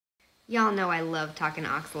Y'all know I love talking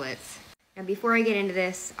oxalates. Now before I get into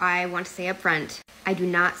this, I want to say up front, I do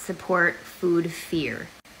not support food fear.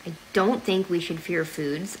 I don't think we should fear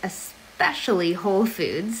foods, especially whole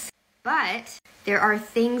foods. But there are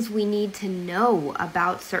things we need to know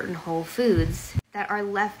about certain whole foods that are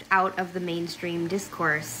left out of the mainstream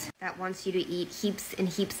discourse that wants you to eat heaps and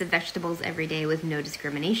heaps of vegetables every day with no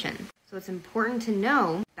discrimination. So it's important to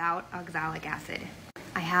know about oxalic acid.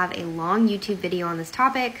 I have a long YouTube video on this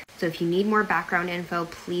topic, so if you need more background info,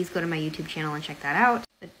 please go to my YouTube channel and check that out.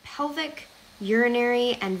 But pelvic,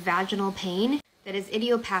 urinary, and vaginal pain that is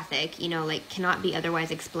idiopathic, cannot be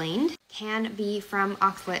otherwise explained, can be from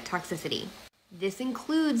oxalate toxicity. This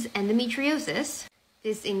includes endometriosis.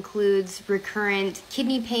 This includes recurrent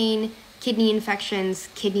kidney pain, kidney infections,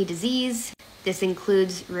 kidney disease. This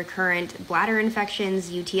includes recurrent bladder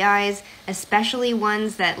infections, UTIs, especially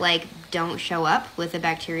ones that don't show up with a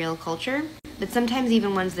bacterial culture, but sometimes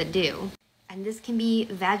even ones that do. And this can be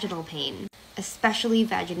vaginal pain, especially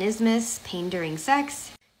vaginismus, pain during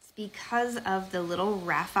sex. It's because of the little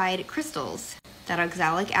rafide crystals that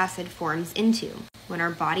oxalic acid forms into. When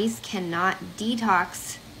our bodies cannot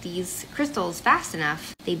detox these crystals fast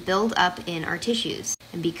enough, they build up in our tissues.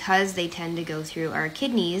 And because they tend to go through our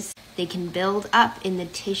kidneys, they can build up in the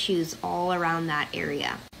tissues all around that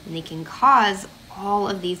area. And they can cause all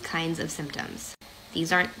of these kinds of symptoms.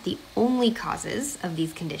 These aren't the only causes of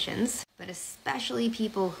these conditions, but especially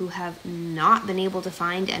people who have not been able to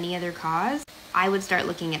find any other cause, I would start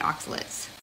looking at oxalates.